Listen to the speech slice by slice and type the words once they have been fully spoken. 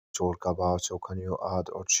talk about how can you add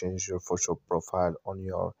or change your photo profile on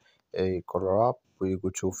your a color app. We're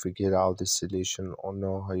going to figure out the solution or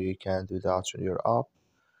know how you can do that on your app.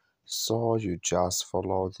 So you just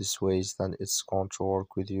follow these ways, then it's going to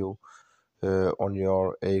work with you on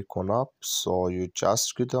your Eyecon app. So you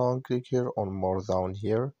just go down, click here on more down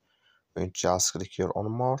here, and just click here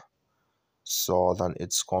on more. So then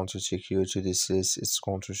it's going to take you to this list. It's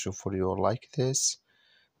going to show for you like this.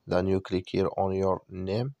 Then you click here on your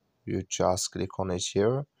name. You just click on it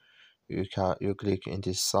here. You click in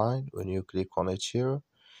this side. When you click on it here,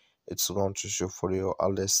 it's going to show for you a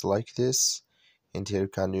list like this. And here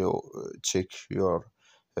can you check your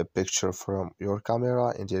picture from your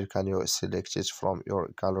camera, and here can you select it from your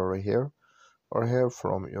gallery here, or here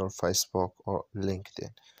from your Facebook or LinkedIn.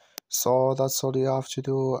 So that's all you have to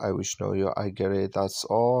do. I wish you I get it. That's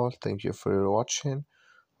all. Thank you for watching.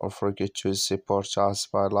 Don't forget to support us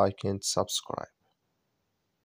by liking and subscribe.